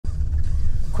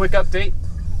quick update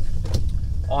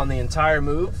on the entire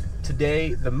move.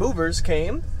 Today, the movers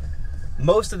came.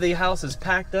 Most of the house is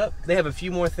packed up. They have a few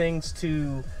more things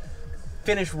to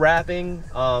finish wrapping.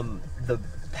 The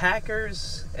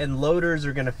packers and loaders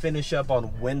are gonna finish up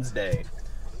on Wednesday.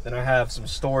 Then I have some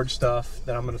storage stuff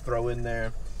that I'm gonna throw in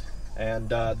there. And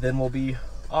then we'll be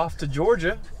off to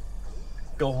Georgia.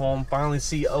 Go home, finally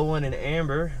see Owen and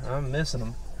Amber. I'm missing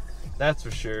them, that's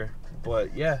for sure.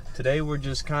 But yeah, today we're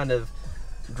just kind of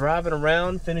driving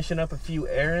around, finishing up a few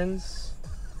errands.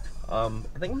 I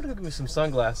think I'm gonna go get me some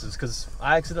sunglasses because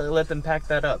I accidentally let them pack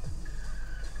that up.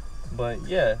 But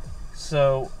yeah,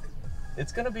 so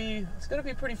it's gonna be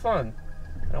pretty fun.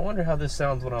 And I wonder how this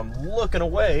sounds when I'm looking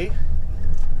away,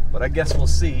 but I guess we'll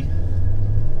see.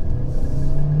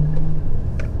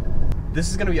 This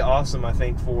is gonna be awesome, I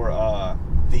think, for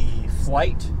the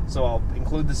flight. So I'll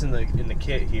include this in the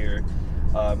kit here.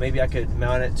 Maybe I could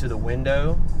mount it to the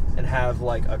window and have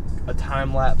like a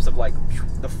time lapse of like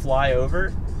the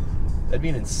flyover. That'd be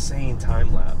an insane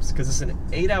time lapse because it's an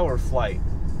 8-hour flight.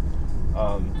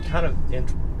 Kind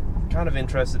of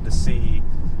interested to see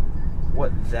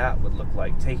what that would look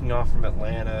like, taking off from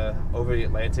Atlanta over the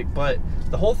Atlantic. But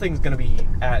the whole thing's gonna be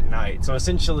at night, so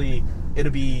essentially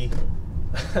it'll be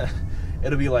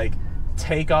it'll be like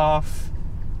takeoff,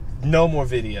 no more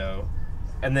video,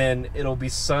 and then it'll be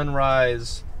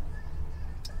sunrise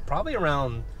probably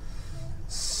around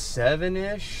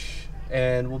 7-ish,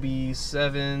 and we'll be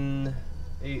 7,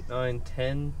 8, 9,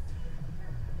 10,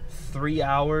 3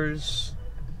 hours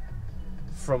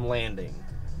from landing.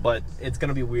 But it's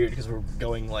gonna be weird because we're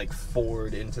going like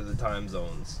forward into the time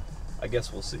zones. I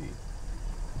guess we'll see.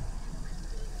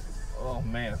 Oh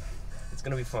man, it's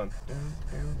gonna be fun.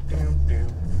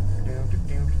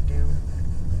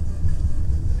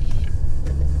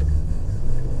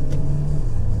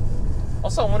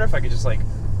 Also, I wonder if I could just like,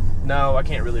 no, I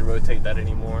can't really rotate that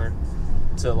anymore,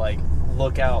 to like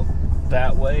look out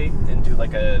that way and do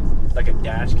like a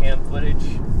dash cam footage.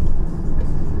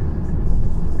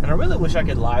 And I really wish I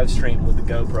could live stream with the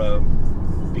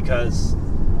GoPro, because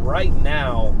right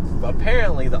now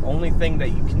apparently the only thing that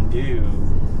you can do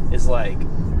is like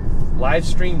live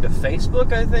stream to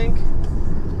Facebook. I think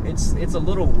it's a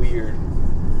little weird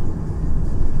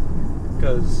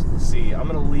because, let's see, I'm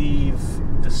gonna leave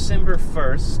December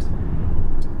 1st.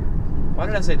 Why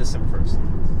did I say December 1st?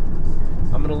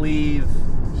 I'm gonna leave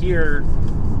here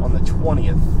on the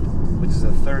 20th, which is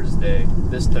a Thursday,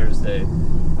 this Thursday,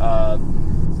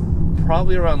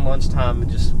 probably around lunchtime,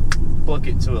 and just book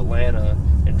it to Atlanta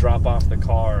and drop off the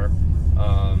car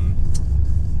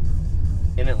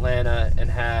in Atlanta and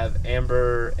have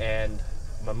Amber and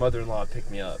my mother-in-law pick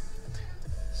me up.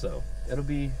 So it'll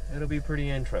be pretty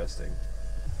interesting.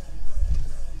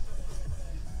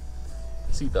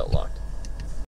 Seatbelt locked.